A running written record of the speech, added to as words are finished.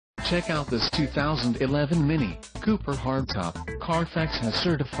Check out this 2011 Mini Cooper Hardtop. Carfax has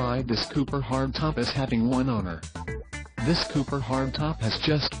certified this Cooper Hardtop as having one owner. This Cooper Hardtop has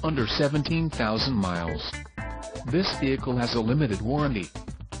just under 17,000 miles. This vehicle has a limited warranty.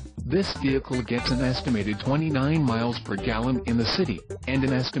 This vehicle gets an estimated 29 miles per gallon in the city, and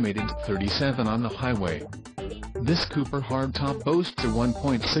an estimated 37 on the highway. This Cooper Hardtop boasts a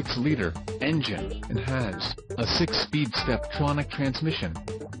 1.6-liter engine, and has a 6-speed Steptronic transmission.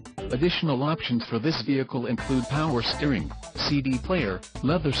 Additional options for this vehicle include power steering, CD player,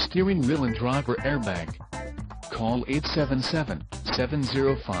 leather steering wheel and driver airbag. Call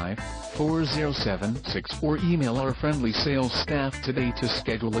 877-705-4076 or email our friendly sales staff today to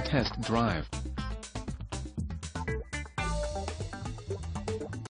schedule a test drive.